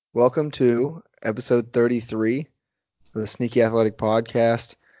Welcome to episode 33 of the Sneaky Athletic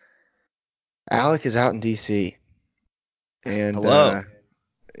Podcast. Alec is out in DC, and Hello.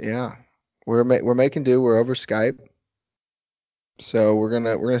 yeah, we're making do. We're over Skype, so we're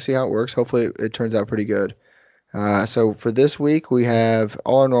gonna see how it works. Hopefully, it turns out pretty good. So for this week, we have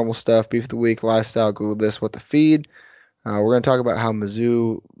all our normal stuff: beef of the week, lifestyle, Google this, what the feed. We're gonna talk about how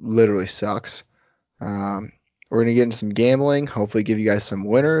Mizzou literally sucks. Um, we're going to get into some gambling, hopefully give you guys some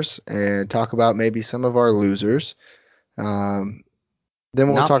winners, and talk about maybe some of our losers. Um, then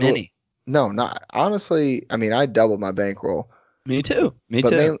we'll Not talk a little. many. No, not honestly. I mean, I doubled my bankroll, Me too. Me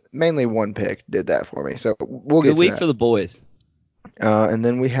but too. mainly one pick did that for me. So we'll Good get to week that. for the boys. And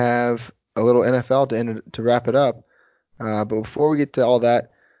then we have a little NFL to wrap it up. But before we get to all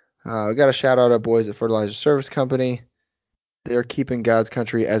that, we got to shout out our boys at Fertilizer Service Company. They're keeping God's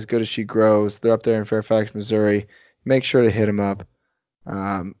country as good as she grows. They're up there in Fairfax, Missouri. Make sure to hit them up.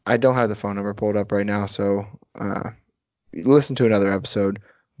 I don't have the phone number pulled up right now, so listen to another episode.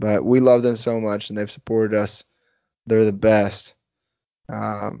 But we love them so much, and they've supported us. They're the best.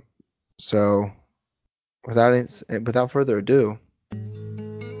 So without further ado,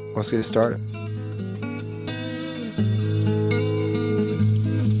 let's get started.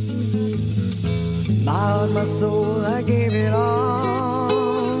 My heart, my soul, I gave it all.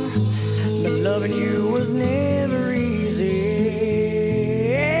 But loving you was never easy.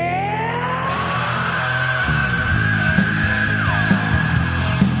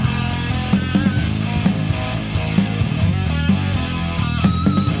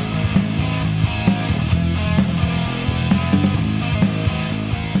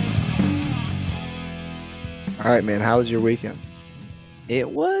 All right, man. How was your weekend? It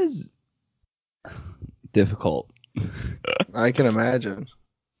was difficult. I can imagine.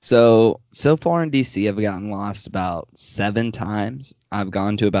 So far in DC, I've gotten lost about 7 times. I've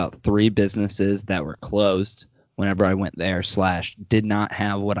gone to about 3 businesses that were closed whenever I went there / did not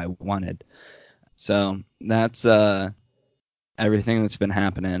have what I wanted. So that's everything that's been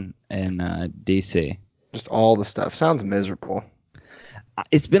happening in DC. Just all the stuff. Sounds miserable.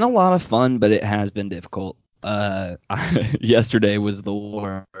 It's been a lot of fun, but it has been difficult. Yesterday was the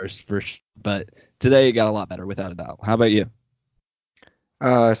worst but today it got a lot better without a doubt. How about you?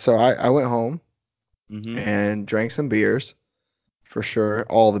 So I went home Mm-hmm. and drank some beers, for sure.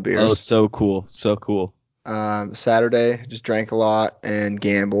 All the Oh, beers. so cool, so cool. Saturday, just drank a lot and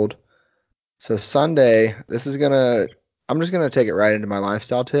gambled. So Sunday, I'm just gonna take it right into my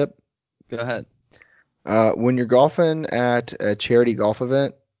lifestyle tip. Go ahead. When you're golfing at a charity golf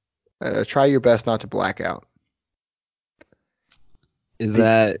event, try your best not to black out Is Be-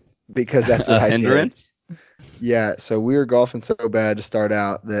 that because that's what a I did. hindrance? Yeah, so we were golfing so bad to start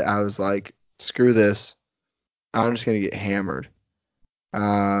out that I was like, screw this, I'm just gonna get hammered.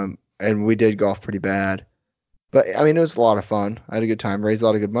 And we did golf pretty bad, but I mean it was a lot of fun. I had a good time, raised a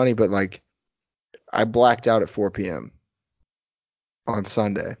lot of good money, but like I blacked out at 4 p.m. on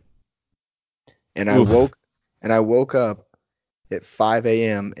Sunday. And I Oof. woke up at 5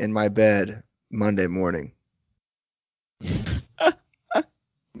 a.m. in my bed Monday morning.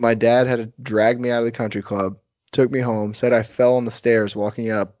 My dad had to drag me out of the country club, took me home, said I fell on the stairs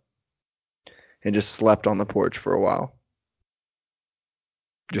walking up, and just slept on the porch for a while.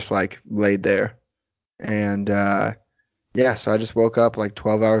 Just like laid there. And yeah, so I just woke up like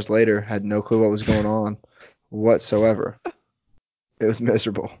 12 hours later, had no clue what was going on whatsoever. It was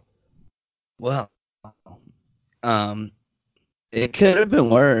miserable. Well, um, it could have been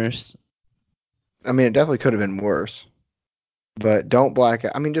worse. I mean, it definitely could have been worse. But don't black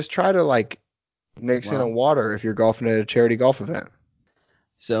out. I mean, just try to like mix in a Well, water if you're golfing at a charity golf event.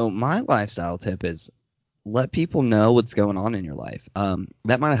 so my lifestyle tip is let people know what's going on in your life.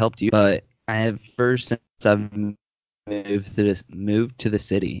 That might have helped you, but I have first since I've moved to the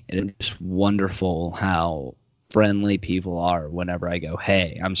city, and it's wonderful how friendly people are whenever I go,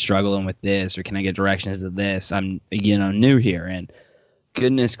 hey, I'm struggling with this, or can I get directions to this? I'm new here, and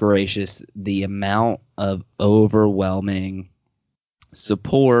goodness gracious, the amount of overwhelming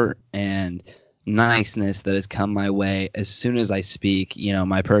support and niceness that has come my way as soon as I speak,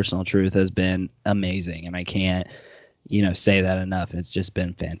 my personal truth has been amazing, and I can't, say that enough. It's just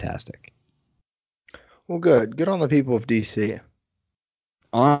been fantastic. Well, good. Good on the people of DC.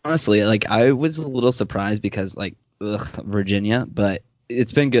 Honestly, like I was a little surprised because Virginia, but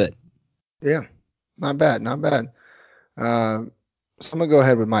it's been good. Yeah, not bad, not bad. Um, so I'm gonna go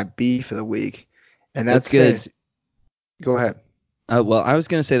ahead with my beef of the week, and That's that's good. fantasy. Go ahead. Well, I was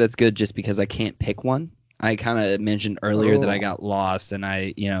gonna say that's good just because I can't pick one. I kind of mentioned earlier that I Oh, got lost and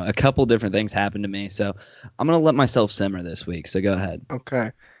a couple different things happened to me. So I'm gonna let myself simmer this week. So go ahead.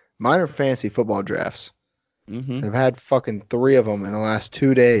 okay. Mine are fantasy football drafts. Mm-hmm. I've had fucking 3 of them in the last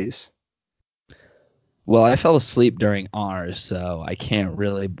 2 days. Well, I fell asleep during ours, so I can't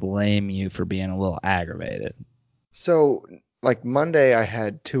really blame you for being a little aggravated. So, like Monday, I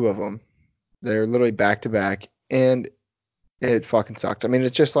had 2 of them. They're literally back to back, and it fucking sucked. I mean,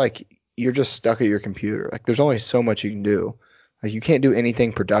 it's just like you're just stuck at your computer. Like, there's only so much you can do. Like, you can't do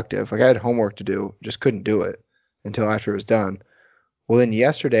anything productive. Like, I had homework to do, just couldn't do it until after it was done. Well, then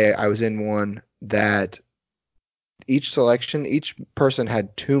yesterday, I was in one that each person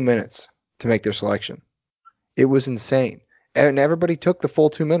had 2 minutes to make their selection. It was insane. And everybody took the full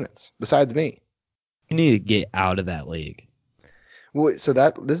 2 minutes, besides me. You need to get out of that league. Well, so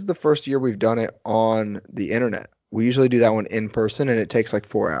this is the first year we've done it on the internet. We usually do that one in person, and it takes like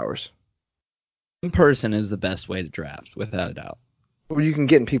 4 hours. In person is the best way to draft, without a doubt. Well, you can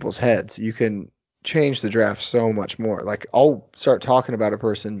get in people's heads. You can change the draft so much more. Like, I'll start talking about a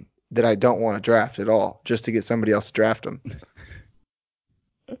person that I don't want to draft at all, just to get somebody else to draft them.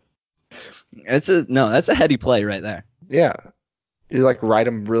 That's a heady play right there. Yeah. You like write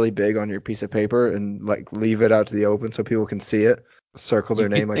them really big on your piece of paper and like leave it out to the open so people can see it. Circle their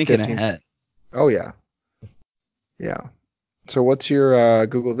name like Thinking 15. ahead. Oh yeah. Yeah. So what's your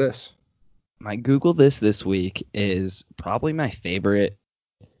Google this? My Google this week is probably my favorite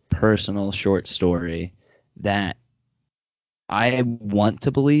personal short story that I want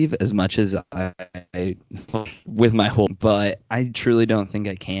to believe as much as I with my whole, but I truly don't think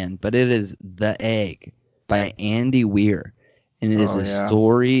I can. But it is The Egg by Andy Weir, and it is a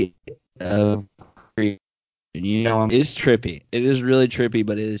story of creation. It's trippy. It is really trippy,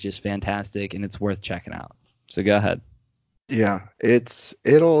 but it is just fantastic, and it's worth checking out. So go ahead. Yeah,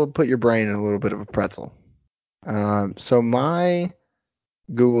 it'll put your brain in a little bit of a pretzel. So my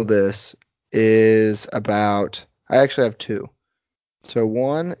Google this is about. I actually have 2. So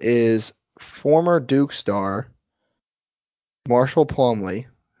one is former Duke star Marshall Plumlee,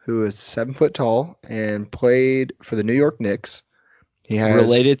 who is 7 foot tall and played for the New York Knicks. He has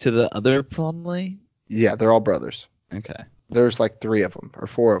related to the other Plumlee? Yeah, they're all brothers. Okay. There's like 3 of them or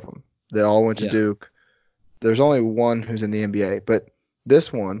 4 of them that all went to Duke. There's only one who's in the NBA, but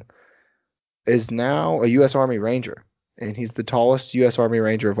this one is now a U.S. Army Ranger, and he's the tallest U.S. Army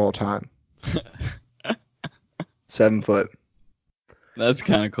Ranger of all time. 7 foot. That's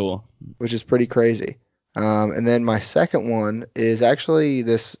kind of cool. Which is pretty crazy. And then my second one is actually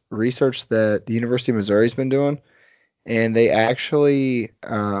this research that the University of Missouri's been doing, and they actually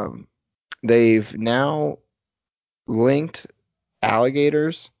they've now linked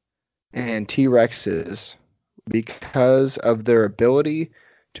alligators and T-Rexes because of their ability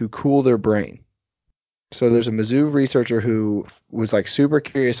to cool their brain. So there's a Mizzou researcher who was like super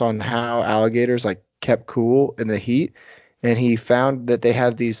curious on how alligators like kept cool in the heat, and he found that they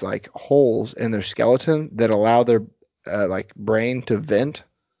have these like holes in their skeleton that allow their like brain to vent,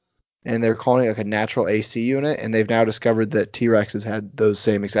 and they're calling it like a natural AC unit, and they've now discovered that T-Rexes had those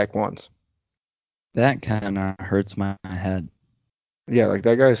same exact ones. That kind of hurts my head. Yeah, like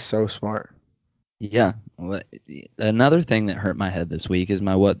that guy's so smart. Yeah. Another thing that hurt my head this week is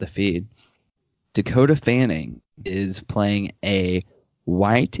my What the Feed. Dakota Fanning is playing a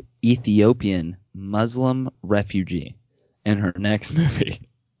white Ethiopian Muslim refugee in her next movie.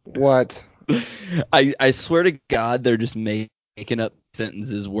 What? I swear to God, they're just making up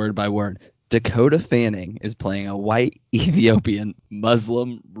sentences word by word. Dakota Fanning is playing a white Ethiopian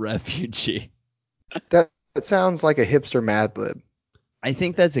Muslim refugee. That sounds like a hipster Mad Lib. I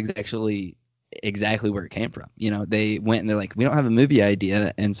think that's exactly where it came from. You know, they went and they're like, we don't have a movie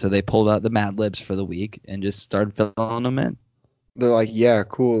idea, and so they pulled out the Mad Libs for the week and just started filling them in. They're like, yeah,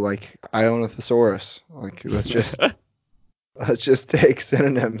 cool. Like, I own a thesaurus. Like, let's just take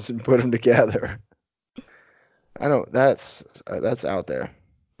synonyms and put them together. I don't. That's out there.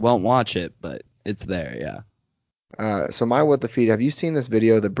 Won't watch it, but it's there. Yeah. So my What the Feed. Have you seen this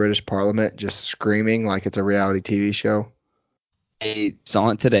video of the British Parliament just screaming like it's a reality TV show? I saw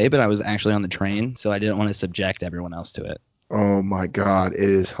it today, but I was actually on the train, so I didn't want to subject everyone else to it. Oh my God, it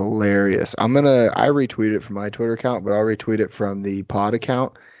is hilarious. I retweet it from my Twitter account, but I'll retweet it from the pod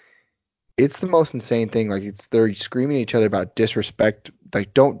account. It's the most insane thing. Like they're screaming at each other about disrespect.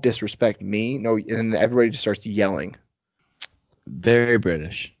 Like, don't disrespect me. No, and everybody just starts yelling. Very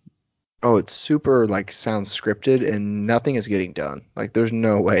British. Oh, it's super like sounds scripted and nothing is getting done. Like there's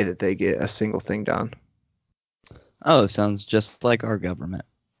no way that they get a single thing done. Oh, it sounds just like our government.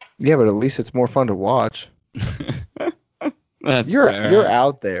 Yeah, but at least it's more fun to watch. That's you're fair.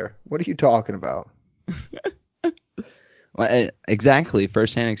 out there. What are you talking about? Well, exactly,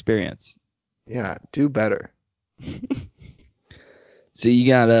 first-hand experience. Yeah, do better. So you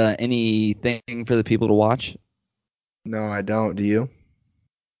got anything for the people to watch? No, I don't. Do you?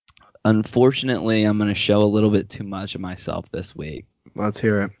 Unfortunately, I'm going to show a little bit too much of myself this week Let's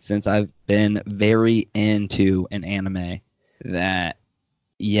hear it. since I've been very into an anime that,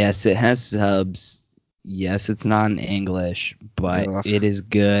 yes, it has subs. Yes, it's not in English, but Ugh. it is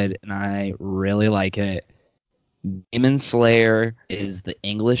good and I really like it. Demon Slayer is the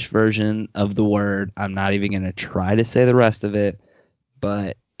English version of the word. I'm not even going to try to say the rest of it,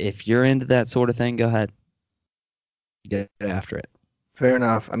 but if you're into that sort of thing, go ahead. Get after it. Fair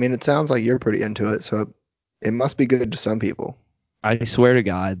enough. I mean, it sounds like you're pretty into it, so it must be good to some people. I swear to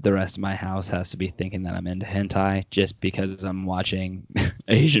God, the rest of my house has to be thinking that I'm into hentai just because I'm watching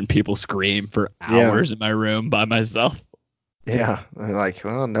Asian people scream for Yeah. hours in my room by myself. Yeah. They're like,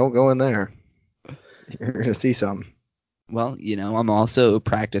 well, don't go in there. You're going to see something. Well, I'm also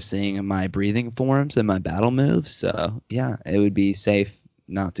practicing my breathing forms and my battle moves, so yeah, it would be safe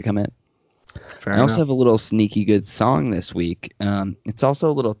not to come in. Fair I also enough. have a little sneaky good song this week. It's also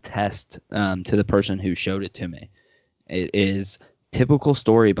a little test to the person who showed it to me. It is Typical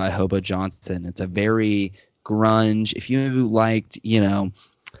Story by Hobo Johnson. It's a very grunge. If you liked,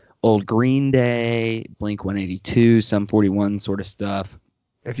 old Green Day, Blink 182, Sum 41 sort of stuff.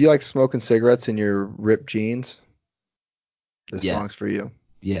 If you like smoking cigarettes in your ripped jeans, this Yes. song's for you.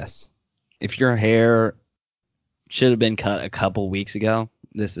 Yes. If your hair should have been cut a couple weeks ago,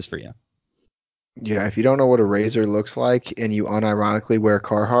 this is for you. Yeah, if you don't know what a razor looks like and you unironically wear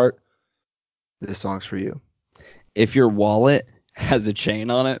Carhartt, this song's for you. If your wallet has a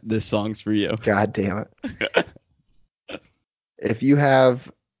chain on it, this song's for you. God damn it. If you have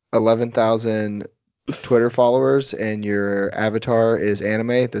 11,000 Twitter followers and your avatar is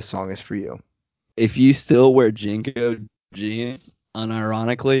anime, this song is for you. If you still wear Jinko jeans,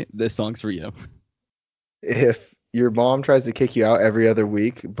 unironically, this song's for you. If your mom tries to kick you out every other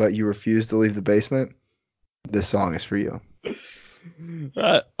week, but you refuse to leave the basement, this song is for you.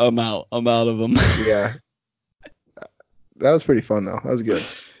 I'm out. I'm out of them. Yeah. That was pretty fun, though. That was good.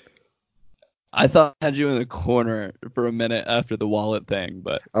 I thought I had you in the corner for a minute after the wallet thing,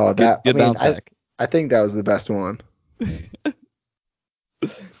 but Oh, good bounce back. I think that was the best one.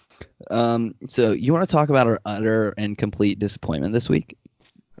 So you want to talk about our utter and complete disappointment this week?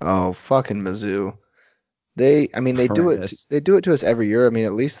 Oh, fucking Mizzou. They do it. Horrendous. They do it to us every year. I mean,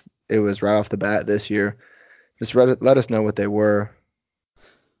 at least it was right off the bat this year. Just let us know what they were.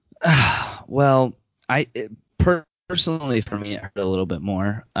 Well, personally for me, it hurt a little bit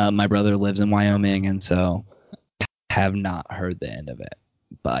more. My brother lives in Wyoming, and so I have not heard the end of it.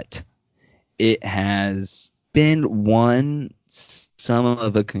 But it has been one some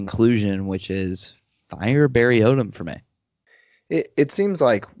of a conclusion, which is fire Barry Odom for me. It seems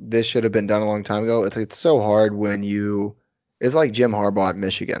like this should have been done a long time ago. It's so hard when it's like Jim Harbaugh at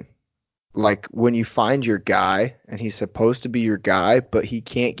Michigan. Like when you find your guy and he's supposed to be your guy, but he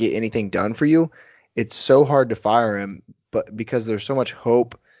can't get anything done for you, it's so hard to fire him, but because there's so much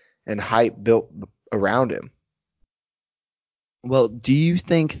hope and hype built around him. Well, do you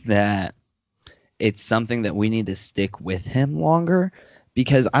think that it's something that we need to stick with him longer?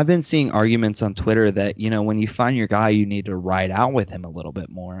 Because I've been seeing arguments on Twitter that, when you find your guy, you need to ride out with him a little bit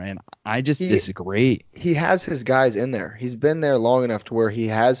more. And I just disagree. He has his guys in there. He's been there long enough to where he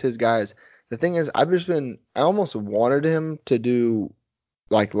has his guys. The thing is, I almost wanted him to do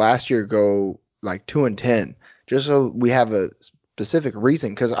like last year, go like 2-10, just so we have a specific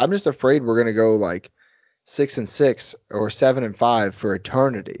reason. Because I'm just afraid we're gonna go like 6-6 or 7-5 for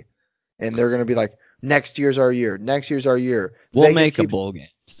eternity, and they're gonna be like, next year's our year. Next year's our year. We'll Vegas make a keeps- bowl game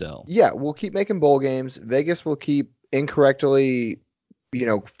still. Yeah, we'll keep making bowl games. Vegas will keep incorrectly,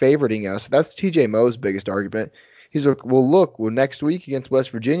 favoriting us. That's TJ Moe's biggest argument. He's like, well, next week against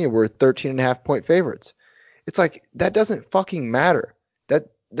West Virginia, we're 13.5-point favorites. It's like, that doesn't fucking matter.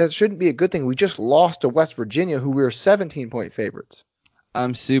 That shouldn't be a good thing. We just lost to West Virginia, who we were 17-point favorites.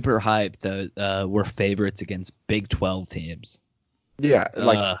 I'm super hyped that we're favorites against Big 12 teams. Yeah,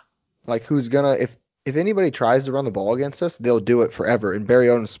 like who's gonna if anybody tries to run the ball against us, they'll do it forever. And Barry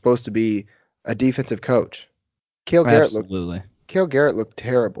Odom's supposed to be a defensive coach. Cale Garrett looked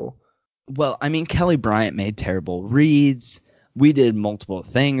terrible. Well, I mean, Kelly Bryant made terrible reads. We did multiple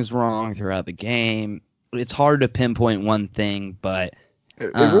things wrong throughout the game. It's hard to pinpoint one thing, but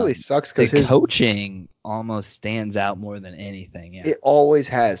It really sucks because the coaching almost stands out more than anything. Yeah. It always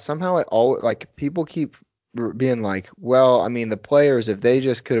has. Somehow it always, like, people keep being like, well, I mean, the players, if they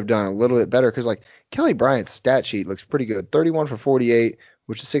just could have done a little bit better, because like Kelly Bryant's stat sheet looks pretty good. 31 for 48,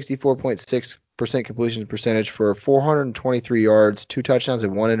 which is 64.6% completion percentage for 423 yards, 2 touchdowns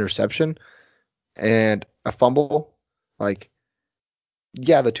and 1 interception, and a fumble. Like,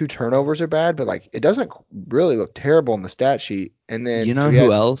 yeah, the 2 turnovers are bad, but like it doesn't really look terrible on the stat sheet. And You then so know he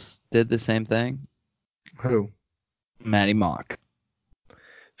who had else did the same thing? who? Matty Mock.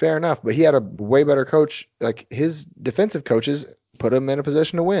 Fair enough, but he had a way better coach. Like his defensive coaches put him in a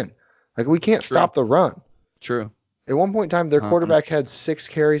position to win. Like we can't True. stop the run. True. At one point in time, their Um, quarterback had 6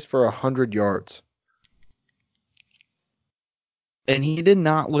 carries for 100 yards. And he did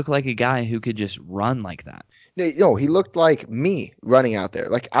not look like a guy who could just run like that. No, he looked like me running out there.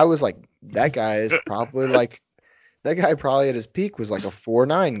 Like I was like, that guy is probably like that guy probably at his peak was like a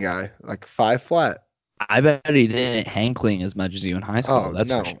 4.9 guy, like 5 flat. I bet he didn't hang clean as much as you in high school. Oh That's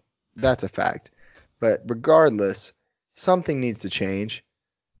for no, sure. that's a fact. But regardless, something needs to change,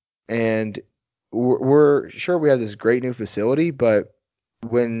 and we're sure we have this great new facility, but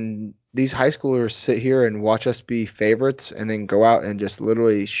when these high schoolers sit here and watch us be favorites and then go out and just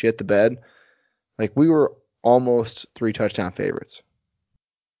literally shit the bed, like we were almost 3 touchdown favorites.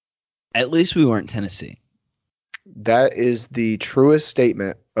 At least we weren't Tennessee. That is the truest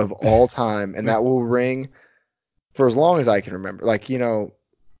statement of all time, and that will ring for as long as I can remember. Like,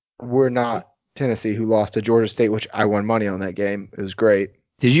 we're not Tennessee who lost to Georgia State, which I won money on that game. It was great.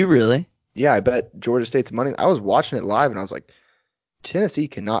 Did you really? Yeah, I bet Georgia State's money. I was watching it live and I was like, Tennessee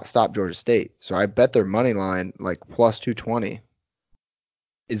cannot stop Georgia State. So I bet their money line like plus 220.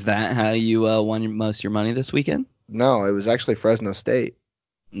 Is that how you won most of your money this weekend? No, it was actually Fresno State.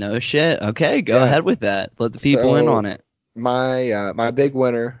 No shit. Okay, go Yeah. ahead with that. Let the people in So on it. my big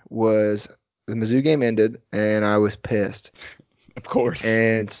winner was the Mizzou game ended and I was pissed. Of course.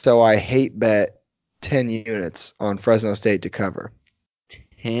 And so I hate bet 10 units on Fresno State to cover.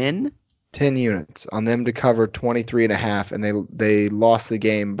 10? 10 units on them to cover 23.5, and they lost the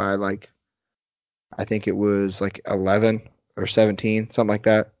game by like, I think it was like 11 or 17, something like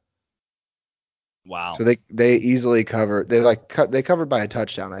that. Wow. So they easily covered. They covered by a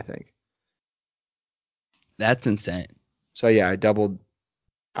touchdown, I think. That's insane. So yeah, I doubled.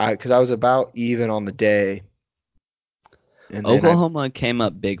 Because I was about even on the day. And then Oklahoma came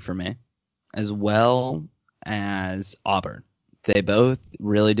up big for me, as well as Auburn. They both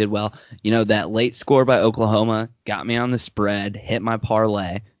really did well. That late score by Oklahoma got me on the spread, hit my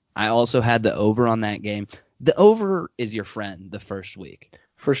parlay. I also had the over on that game. The over is your friend the first week.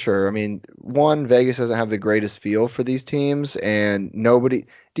 For sure. I mean, Vegas doesn't have the greatest feel for these teams, and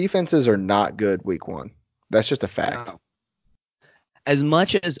defenses are not good week 1. That's just a fact. No. As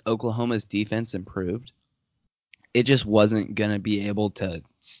much as Oklahoma's defense improved, it just wasn't going to be able to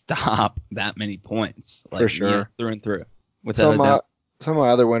stop that many points. For sure. Through and through. Some of my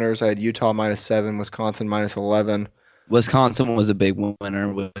other winners, I had Utah -7, Wisconsin -11. Wisconsin was a big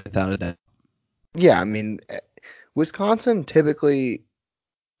winner without a doubt. Yeah, I mean, Wisconsin typically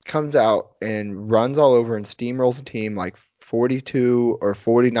comes out and runs all over and steamrolls a team like 42 or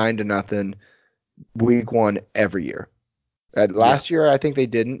 49-0 week 1 every year. Last year, I think they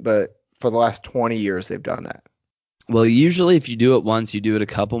didn't, but for the last 20 years, they've done that. Well, usually if you do it once, you do it a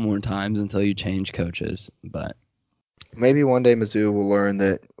couple more times until you change coaches. But maybe one day Mizzou will learn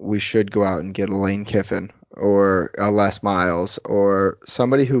that we should go out and get a Lane Kiffin or a Les Miles or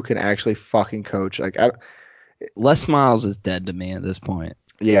somebody who can actually fucking coach. Like, Les Miles is dead to me at this point.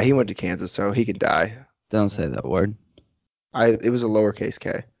 Yeah, he went to Kansas, so he can die. Don't say that word. It was a lowercase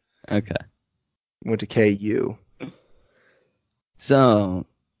k. Okay. Went to KU. So,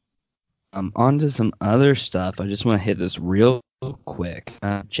 on to some other stuff. I just want to hit this real quick.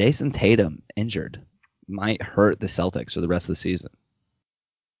 Jason Tatum injured. Might hurt the Celtics for the rest of the season.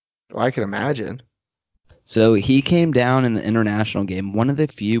 Well, I can imagine. So he came down in the international game, one of the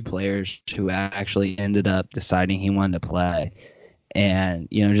few players who actually ended up deciding he wanted to play. And,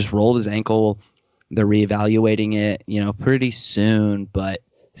 just rolled his ankle. They're reevaluating it, pretty soon. But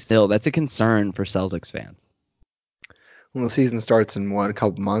still, that's a concern for Celtics fans. Well, the season starts in, a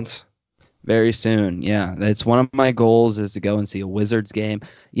couple months? Very soon, yeah. That's one of my goals is to go and see a Wizards game.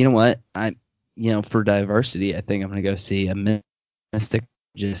 You know what? For diversity, I think I'm going to go see a Mystic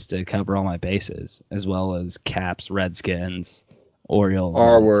just to cover all my bases, as well as Caps, Redskins, Orioles.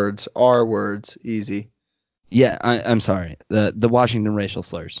 R words, easy. Yeah, I'm sorry. The Washington racial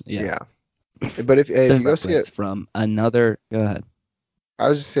slurs. Yeah. But if you go see it from another, go ahead. I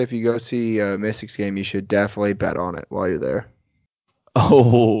was just saying, if you go see a Mystics game, you should definitely bet on it while you're there.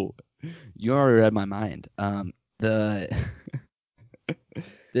 Oh, you already read my mind.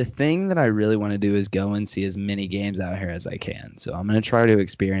 The thing that I really want to do is go and see as many games out here as I can. So I'm going to try to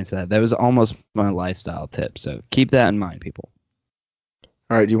experience that. That was almost my lifestyle tip. So keep that in mind, people.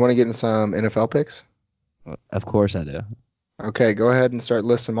 All right. Do you want to get in some NFL picks? Of course I do. Okay. Go ahead and start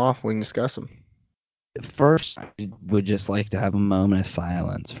listing them off. We can discuss them. First, I would just like to have a moment of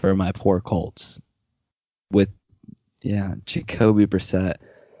silence for my poor Colts. With, Jacoby Brissett.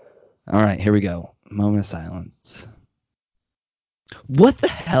 All right, here we go. Moment of silence. What the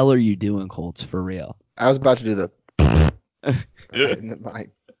hell are you doing, Colts, for real? I was about to do the in the mic.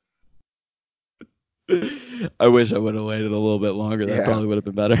 I wish I would have waited a little bit longer. That Yeah. probably would have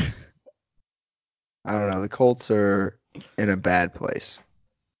been better. I don't know. The Colts are in a bad place.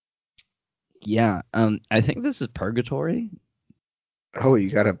 Yeah, I think this is purgatory. Oh, you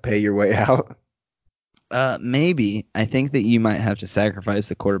got to pay your way out? Maybe. I think that you might have to sacrifice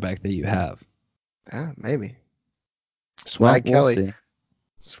the quarterback that you have. Yeah, maybe. Well, Swag we'll Kelly. see.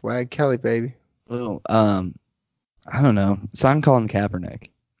 Swag Kelly, baby. Well, I don't know. Sign Colin Kaepernick.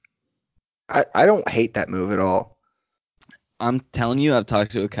 I don't hate that move at all. I'm telling you, I've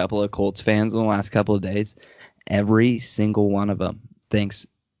talked to a couple of Colts fans in the last couple of days. Every single one of them thinks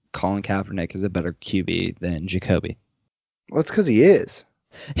Colin Kaepernick is a better QB than Jacoby. Well, it's because he is.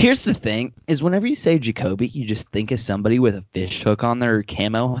 Here's the thing, is whenever you say Jacoby, you just think of somebody with a fish hook on their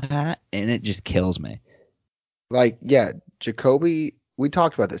camo hat, and it just kills me. Like, yeah, Jacoby, we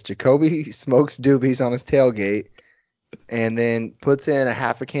talked about this. Jacoby smokes doobies on his tailgate and then puts in a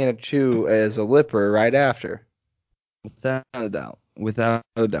half a can of chew as a lipper right after. Without a doubt. Without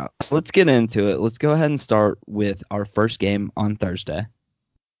a doubt. So let's get into it. Let's go ahead and start with our first game on Thursday.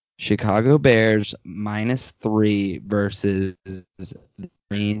 Chicago Bears -3 versus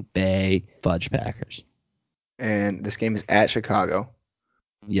Green Bay Fudge Packers. And this game is at Chicago.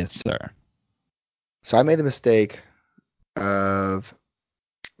 Yes, sir. So I made the mistake of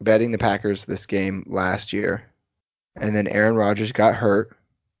betting the Packers this game last year. And then Aaron Rodgers got hurt.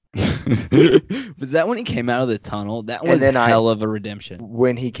 Was that when he came out of the tunnel? That was hell of a redemption.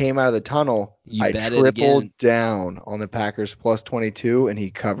 When he came out of the tunnle, I tripled down on the Packers plus 22, and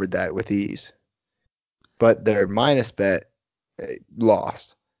he covered that with ease. But their minus bet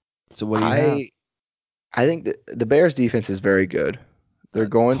lost. So what do you have? I think the Bears defense is very good. They're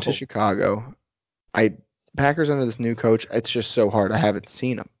going to Chicago. Packers under this new coach, it's just so hard. I haven't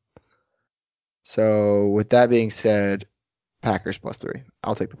seen them. So with that being said, Packers plus 3.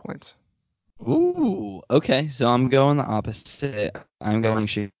 I'll take the points. Ooh, okay. So I'm going the opposite. I'm going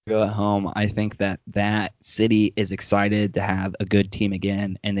Chicago at home. I think that city is excited to have a good team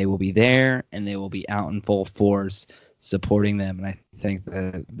again, and they will be there, and they will be out in full force supporting them, and I think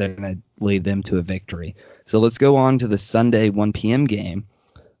that they're going to lead them to a victory. So let's go on to the Sunday 1 p.m. game.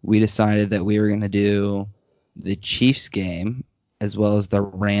 We decided that we were going to do the Chiefs game as well as the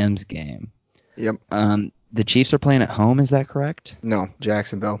Rams game. Yep. The Chiefs are playing at home, is that correct? No,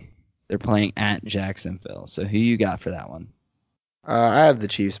 Jacksonville. They're playing at Jacksonville. So who you got for that one? I have the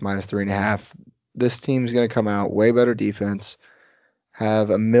Chiefs minus 3.5. This team's going to come out way better defense,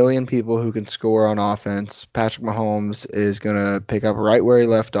 have a million people who can score on offense. Patrick Mahomes is going to pick up right where he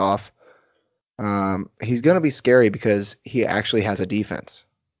left off. He's going to be scary because he actually has a defense.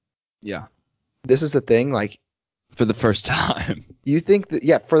 Yeah. This is the thing, like, for the first time. You think that,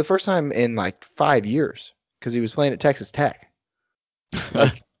 yeah, for the first time in like 5 years, because he was playing at Texas Tech.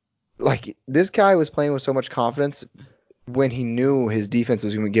 Like this guy was playing with so much confidence when he knew his defense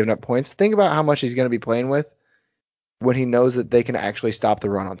was going to be giving up points. Think about how much he's going to be playing with when he knows that they can actually stop the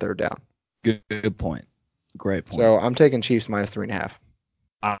run on third down. Good point. Great point. So I'm taking Chiefs minus 3.5.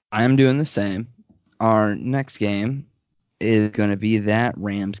 I am doing the same. Our next game is going to be that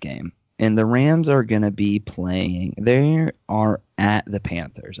Rams game. And the Rams are going to be playing. They are at the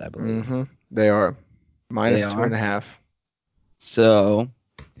Panthers, I believe. Mm-hmm. They are. Minus 2.5. So,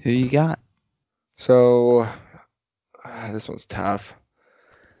 who you got? So, this one's tough.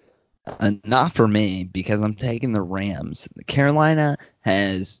 Not for me, because I'm taking the Rams. Carolina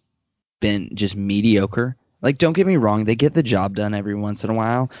has been just mediocre. Like, don't get me wrong, they get the job done every once in a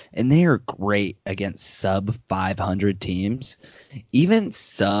while, and they are great against sub 500 teams, even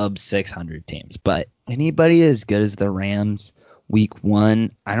sub 600 teams. But anybody as good as the Rams week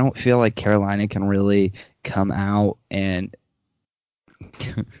 1, I don't feel like Carolina can really come out and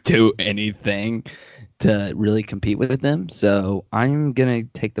do anything to really compete with them. So I'm going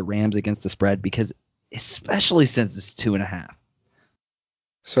to take the Rams against the spread because especially since it's 2.5.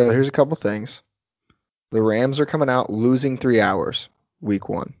 So here's a couple things. The Rams are coming out losing 3 hours week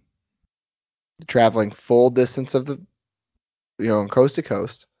 1. Traveling full distance of coast to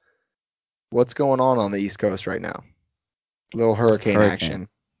coast. What's going on the East Coast right now? Little hurricane action.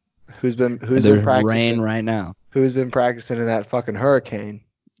 Who's been practicing? Rain right now. Who's been practicing in that fucking hurricane?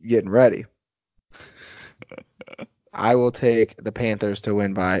 Getting ready. I will take the Panthers to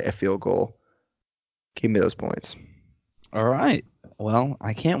win by a field goal. Give me those points. All right. Well,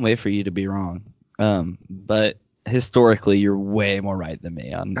 I can't wait for you to be wrong. But historically, you're way more right than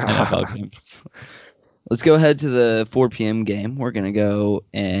me on NFL games. Let's go ahead to the 4 p.m. game. We're going to go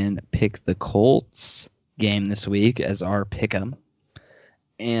and pick the Colts game this week as our pick'em.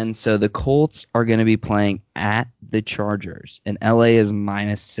 And so the Colts are going to be playing at the Chargers, and LA is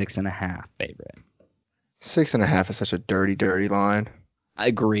 -6.5 favorite. 6.5 is such a dirty, dirty line.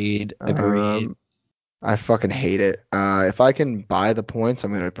 Agreed. I fucking hate it. If I can buy the points,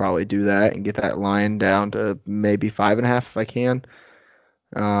 I'm gonna probably do that and get that line down to maybe 5.5 if I can.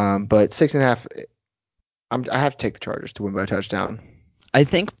 But 6.5, I have to take the Chargers to win by a touchdown. I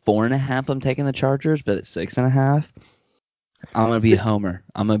think 4.5. I'm taking the Chargers, but at 6.5, I'm gonna be a homer.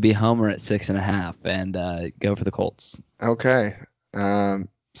 I'm gonna be a homer at 6.5 and go for the Colts. Okay.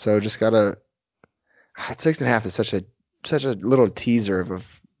 So just gotta. 6.5 is such a little teaser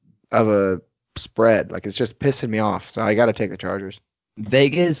of a spread. Like, it's just pissing me off. So I gotta take the Chargers.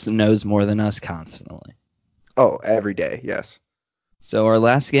 Vegas knows more than us constantly. Oh, every day, yes. So our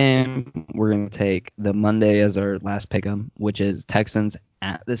last game, we're going to take the Monday as our last pick'em, which is Texans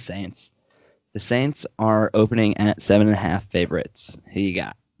at the Saints. The Saints are opening at 7.5 favorites. Who you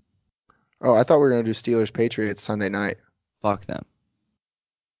got? Oh, I thought we were going to do Steelers-Patriots Sunday night. Fuck them.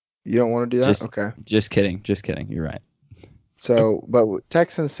 You don't want to do that? Okay. Just kidding. You're right. So, but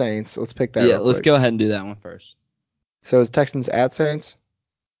Texans-Saints, let's pick that. Yeah, let's go ahead and do that one first. So it's Texans at Saints?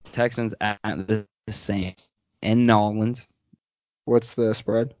 Texans at the Saints in New Orleans. What's the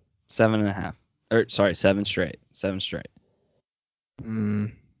spread? 7.5. Or sorry, 7 straight. 7 straight.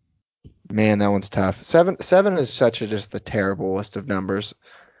 Man, that one's tough. Seven is just the terriblest of numbers.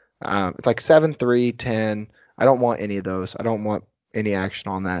 It's like 7, 3, 10. I don't want any of those. I don't want any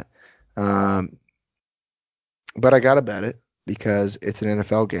action on that. But I gotta bet it because it's an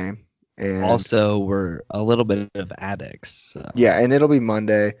NFL game. And also, we're a little bit of addicts. So. Yeah, and it'll be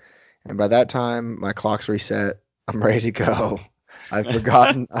Monday, and by that time my clock's reset. I'm ready to go. I've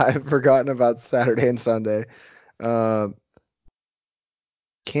forgotten about Saturday and Sunday. Can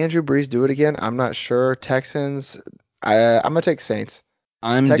Drew Brees do it again? I'm not sure. Texans. I'm gonna take Saints.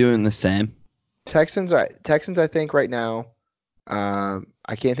 I'm doing the same. Texans. I think right now.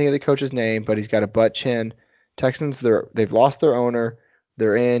 I can't think of the coach's name, but he's got a butt chin. Texans. They've lost their owner.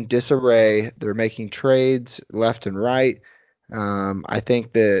 They're in disarray. They're making trades left and right. I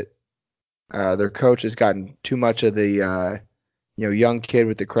think that their coach has gotten too much of the young kid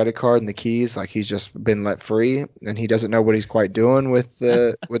with the credit card and the keys. Like, he's just been let free, and he doesn't know what he's quite doing with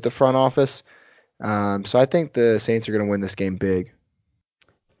the front office. So I think the Saints are going to win this game big.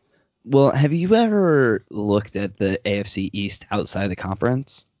 Well, have you ever looked at the AFC East outside the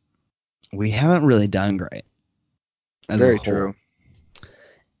conference? We haven't really done great. Very true.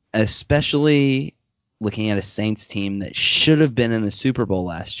 Especially looking at a Saints team that should have been in the Super Bowl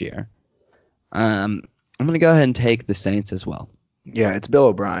last year. I'm going to go ahead and take the Saints as well. Yeah, it's Bill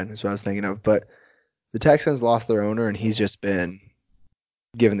O'Brien is what I was thinking of. But the Texans lost their owner, and he's just been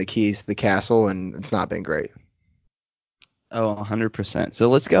given the keys to the castle, and it's not been great. Oh, 100%. So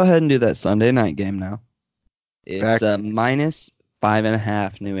let's go ahead and do that Sunday night game now. It's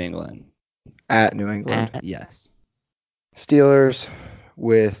 -5.5 New England. At New England. Yes. Steelers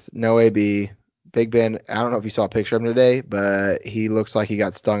with no AB. Big Ben, I don't know if you saw a picture of him today, but he looks like he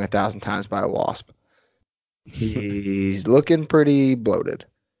got stung 1,000 times by a wasp. He's looking pretty bloated.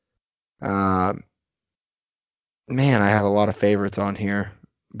 Man, I have a lot of favorites on here,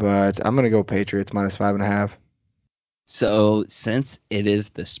 but I'm going to go Patriots -5.5. So since it is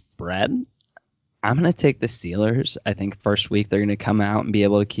the spread, I'm going to take the Steelers. I think first week they're going to come out and be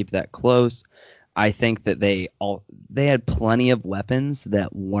able to keep that close. I think that they had plenty of weapons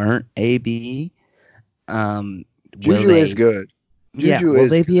that weren't AB. Juju is good. Will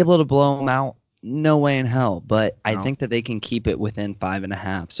they be able to blow them out? No way in hell. But I think that they can keep it within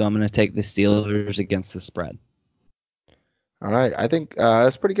 5.5. So I'm going to take the Steelers against the spread. All right. I think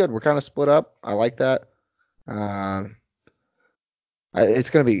that's pretty good. We're kind of split up. I like that. It's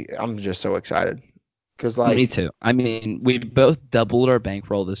going to be – I'm just so excited. Me too. I mean, we both doubled our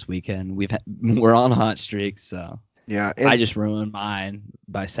bankroll this weekend. We're on hot streaks, so yeah. I just ruined mine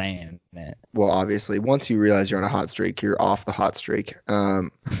by saying it. Well, obviously, once you realize you're on a hot streak, you're off the hot streak.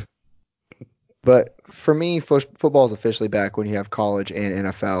 But for me, football is officially back when you have college and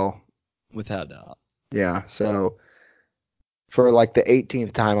NFL. Without doubt. Yeah. So for like the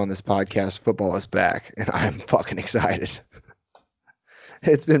 18th time on this podcast, football is back, and I'm fucking excited.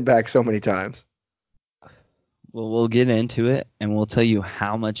 It's been back so many times. Well, we'll get into it, and we'll tell you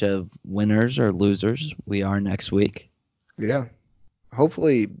how much of winners or losers we are next week. Yeah.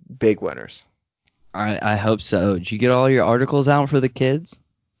 Hopefully big winners. All right, I hope so. Did you get all your articles out for the kids?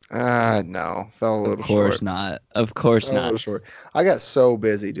 No, fell a Of little course short. not. Of course Fell a little not. short. I got so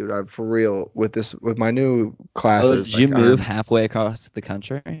busy, dude. I'm for real with my new Oh, classes. did you Like move halfway across the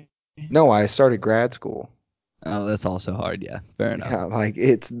country? no, I started grad school. Oh, that's also hard. Yeah, fair enough. Yeah, like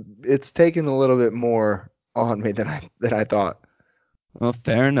it's taken a little bit more on me than I thought. Well,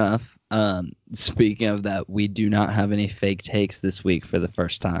 fair enough. Speaking of that, we do not have any fake takes this week for the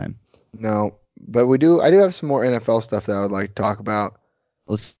first time. No, but we do. I do have some more NFL stuff that I would like to talk about.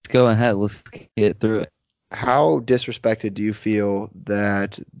 Let's go ahead. Let's get through it. How disrespected do you feel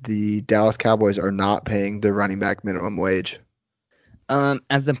that the Dallas Cowboys are not paying the running back minimum wage?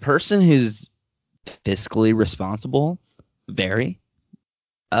 As a person who's fiscally responsible, very.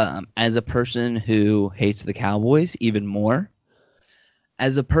 As a person who hates the Cowboys even more.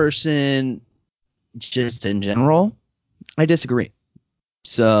 As a person just in general, I disagree.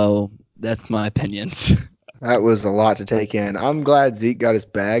 So that's my opinions. That was a lot to take in. I'm glad Zeke got his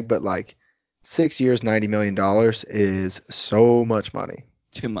bag, but like 6 years, $90 million is so much money.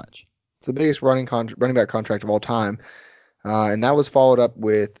 Too much. It's the biggest running back contract of all time. And that was followed up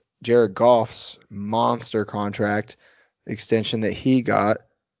with Jared Goff's monster contract extension that he got,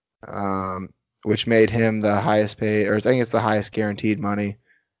 which made him the highest paid, or I think it's the highest guaranteed money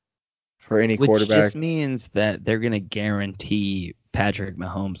for any Which quarterback. just means that they're going to guarantee Patrick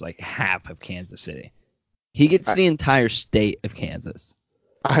Mahomes like half of Kansas City. He gets the entire state of Kansas.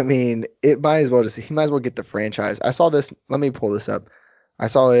 I mean, he might as well get the franchise. I saw this. Let me pull this up. I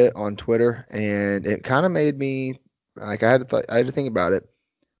saw it on Twitter, and it kind of made me like I had to think about it.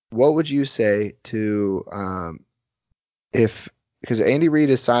 What would you say to if because Andy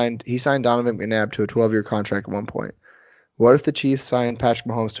Reid signed Donovan McNabb to a 12-year contract at one point. What if the Chiefs signed Patrick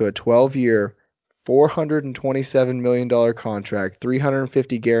Mahomes to a 12-year, $427 million contract,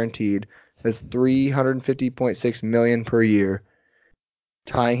 350 guaranteed? That's $350.6 million per year,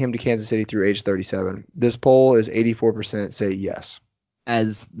 tying him to Kansas City through age 37. This poll is 84% say yes.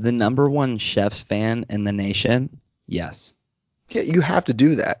 As the number one Chefs fan in the nation, yes. Yeah, you have to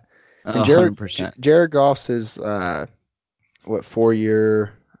do that. And 100%. Jared Goff's is 4-year? I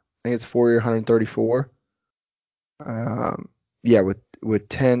think it's 4-year, 134. Yeah, with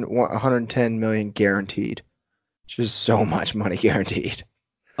 110 million guaranteed. It's just so much money guaranteed.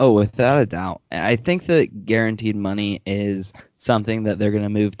 Oh, without a doubt. I think that guaranteed money is something that they're going to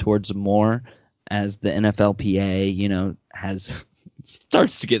move towards more as the NFLPA,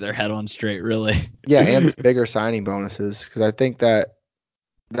 starts to get their head on straight, really. Yeah, and it's bigger signing bonuses because I think that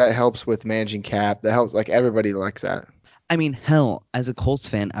helps with managing cap. That helps, like everybody likes that. I mean, hell, as a Colts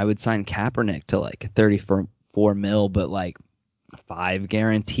fan, I would sign Kaepernick to like 34 mil, but like 5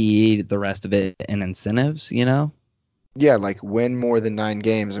 guaranteed, the rest of it in incentives, Yeah, like win more than 9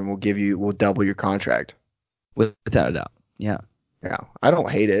 games and we'll double your contract. Without a doubt. Yeah. Yeah, I don't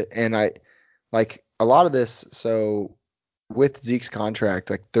hate it, and I like a lot of this. So with Zeke's contract,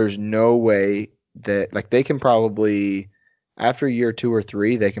 like there's no way that like they can probably after year 2 or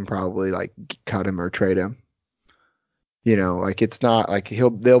 3 they can probably like cut him or trade him. Like it's not like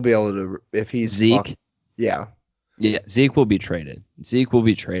they'll be able to if he's Zeke. Yeah. Yeah, Zeke will be traded. Zeke will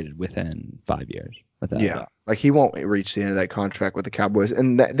be traded within 5 years. Without a doubt. Like he won't reach the end of that contract with the Cowboys,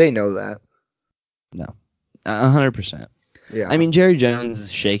 and they know that. No, 100%. Yeah. I mean, Jerry Jones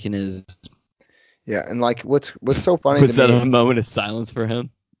is shaking his. Yeah, and like what's so funny Was to that me? a moment of silence for him?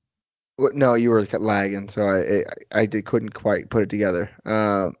 No, you were lagging, so I couldn't quite put it together.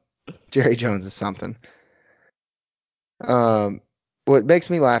 Jerry Jones is something. What makes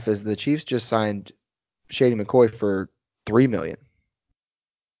me laugh is the Chiefs just signed Shady McCoy for $3 million.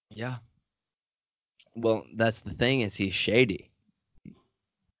 Yeah. Well, that's the thing is he's shady.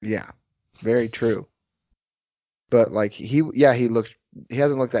 Yeah, very true. But like he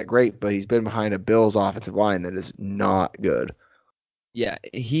hasn't looked that great, but he's been behind a Bills offensive line that is not good. Yeah,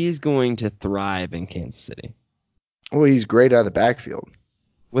 he's going to thrive in Kansas City. Well, he's great out of the backfield.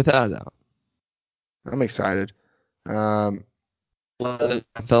 Without a doubt. I'm excited. What other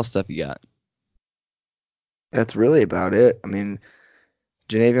NFL stuff you got? That's really about it. I mean,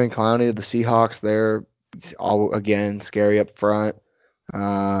 Jadeveon Clowney of the Seahawks, they're all again scary up front.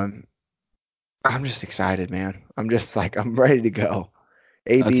 I'm just excited, man. I'm ready to go.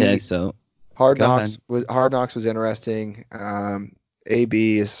 AB Okay, so Hard go Knocks ahead. was interesting.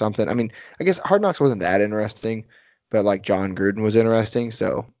 AB is something. I mean, I guess Hard Knocks wasn't that interesting, but like John Gruden was interesting.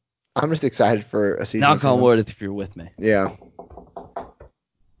 So I'm just excited for a season. Knock on wood if you're with me. Yeah.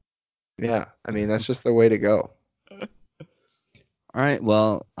 Yeah. I mean, that's just the way to go. All right,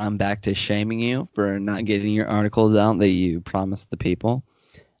 well, I'm back to shaming you for not getting your articles out that you promised the people.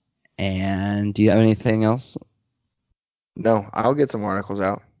 And do you have anything else? No, I'll get some articles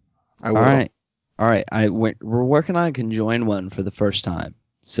out. I will. All right. We're working on a conjoined one for the first time.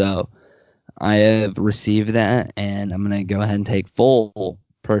 So I have received that, and I'm going to go ahead and take full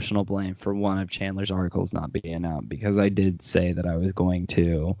personal blame for one of Chandler's articles not being out, because I did say that I was going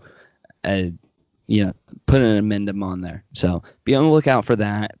to, put an amendment on there. So be on the lookout for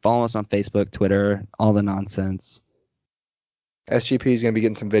that. Follow us on Facebook, Twitter, all the nonsense. SGP is going to be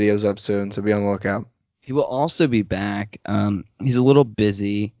getting some videos up soon, so be on the lookout. He will also be back. He's a little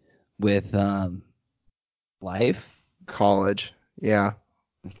busy with life. College. Yeah.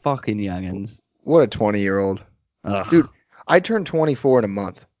 Fucking youngins. What a 20-year-old. Ugh. Dude, I turned 24 in a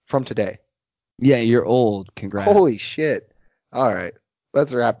month from today. Yeah, you're old. Congrats. Holy shit. All right.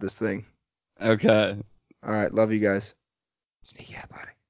 Let's wrap this thing. Okay. All right. Love you guys. Sneaky athletic.